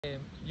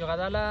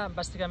Yogadala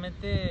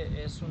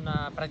básicamente es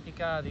una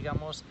práctica,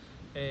 digamos,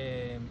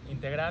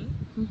 integral,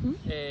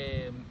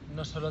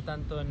 no solo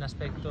tanto en el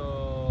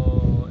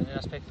aspecto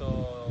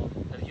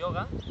del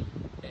yoga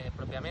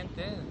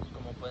propiamente,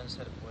 como pueden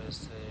ser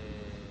pues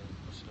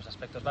los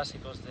aspectos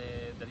básicos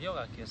del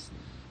yoga, que es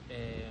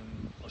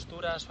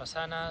posturas,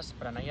 asanas,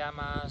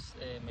 pranayamas,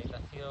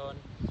 meditación,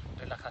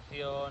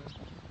 relajación,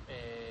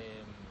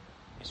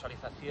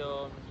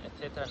 visualización,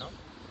 etcétera, ¿no?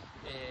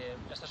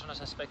 Estos son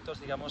los aspectos,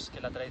 digamos, que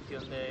la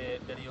tradición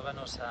del yoga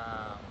nos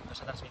ha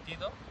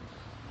transmitido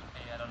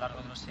a lo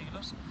largo de los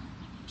siglos,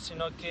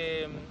 sino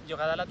que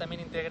Yogadala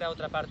también integra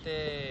otra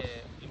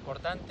parte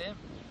importante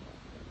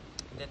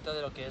dentro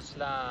de lo que es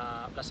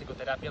la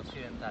psicoterapia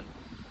occidental.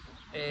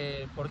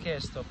 ¿Por qué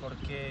esto?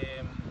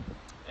 Porque,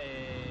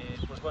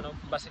 pues bueno,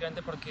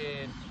 básicamente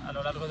porque a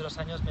lo largo de los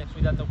años me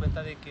fui dando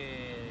cuenta de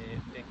que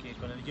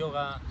con el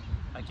yoga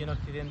aquí en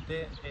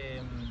Occidente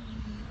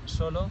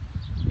solo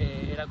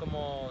era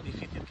como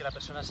difícil que la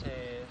persona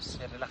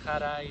se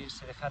relajara y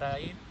se dejara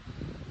ir,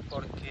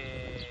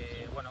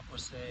 porque bueno,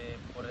 pues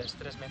por el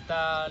estrés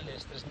mental, el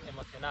estrés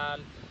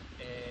emocional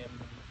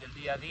del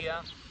día a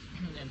día,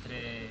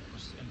 entre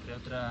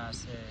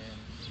otras,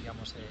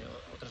 digamos,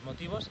 otros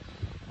motivos.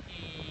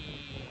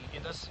 Y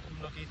entonces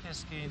lo que hice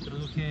es que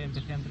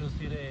empecé a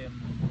introducir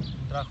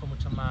un trabajo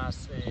mucho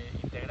más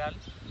integral,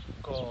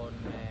 con,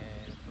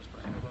 pues por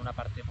ejemplo, con una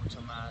parte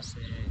mucho más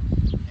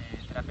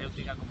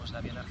terapéutica, como es la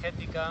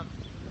bioenergética,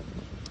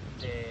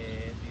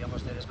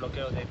 digamos, de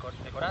desbloqueo de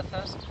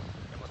corazas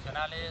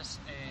emocionales,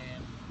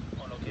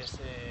 o lo que es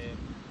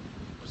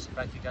pues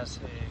prácticas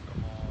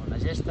como la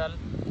Gestalt,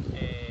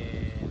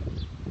 de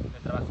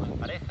trabajo en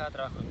pareja,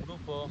 trabajo en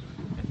grupo,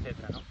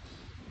 etcétera, ¿no?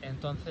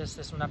 Entonces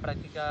es una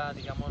práctica,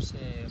 digamos,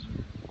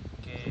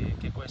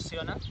 que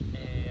cohesiona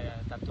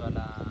tanto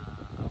al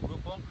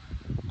grupo,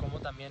 como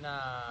también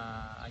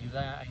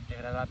ayuda a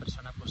integrar a la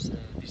persona pues,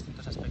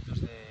 distintos aspectos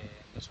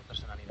de su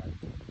personalidad.